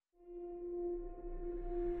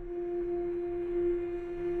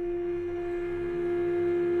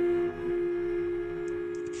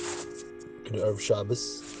in Erev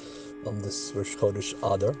Shabbos, this Rosh Chodesh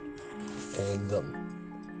Adar, and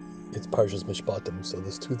it's Parshas Mishpatim. So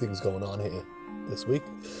there's two things going on here this week.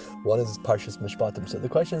 One is Parshas Mishpatim. So the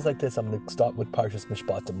question is like this. I'm going to start with Parshas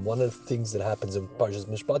Mishpatim. One of the things that happens in Parshas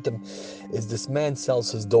Mishpatim is this man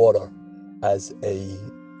sells his daughter as a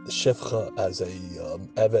shifcha, as a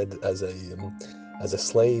eved, as a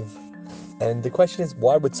slave. And the question is,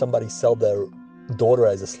 why would somebody sell their daughter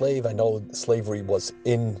as a slave? I know slavery was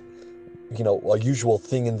a usual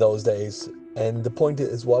thing in those days. And the point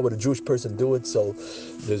is, why would a Jewish person do it? So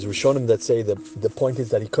there's Rishonim that say that the point is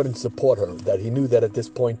that he couldn't support her, that he knew that at this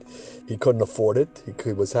point he couldn't afford it.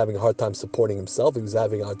 He was having a hard time supporting himself. He was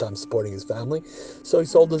having a hard time supporting his family. So he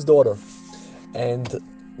sold his daughter. And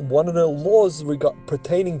one of the laws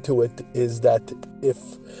pertaining to it is that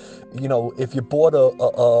if you bought a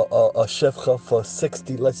shevcha for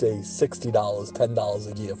 $60, let's say $60, $10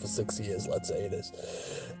 a year for 6 years, let's say it is,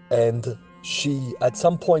 and she, at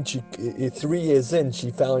some point, 3 years in, she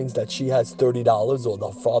finds that she has $30 or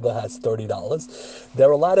the father has $30,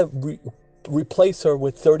 they're allowed to replace her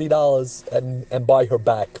with $30 and buy her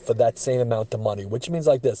back for that same amount of money, which means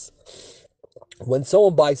like this. When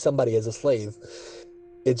someone buys somebody as a slave,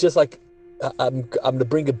 it's just like, I'm going to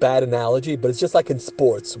bring a bad analogy, but it's just like in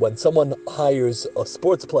sports. When someone hires a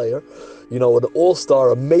sports player, an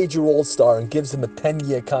all-star, a major all-star, and gives him a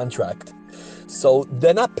 10-year contract. So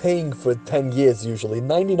they're not paying for 10 years usually.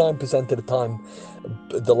 99% of the time,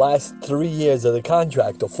 the last 3 years of the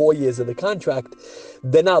contract or 4 years of the contract,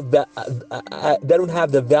 they don't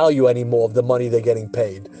have the value anymore of the money they're getting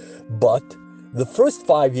paid. But the first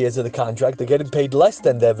 5 years of the contract, they're getting paid less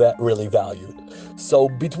than they're really valued. So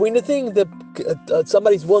between the thing that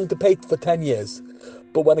somebody's willing to pay for 10 years.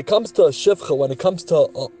 But when it comes to a shivcha, when it comes to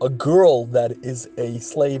a girl that is a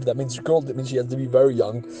slave, that means she has to be very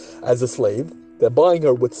young as a slave. They're buying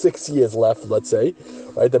her with 6 years left, let's say,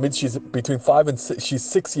 right? That means she's between 5 and 6, she's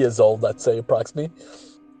 6 years old, let's say, approximately.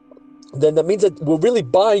 Then that means that we're really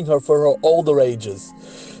buying her for her older ages.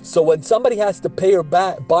 So when somebody has to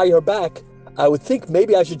buy her back, I would think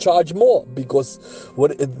maybe I should charge more because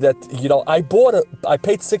I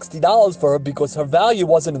paid $60 for her because her value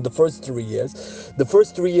wasn't in the first 3 years. The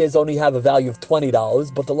first 3 years only have a value of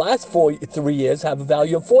 $20, but the last 3 years have a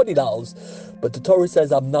value of $40. But the Torah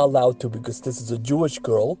says I'm not allowed to because this is a Jewish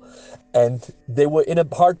girl and they were in a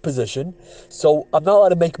hard position. So I'm not allowed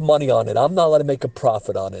to make money on it. I'm not allowed to make a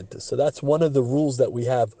profit on it. So that's one of the rules that we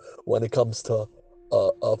have when it comes to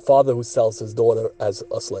a father who sells his daughter as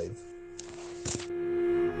a slave.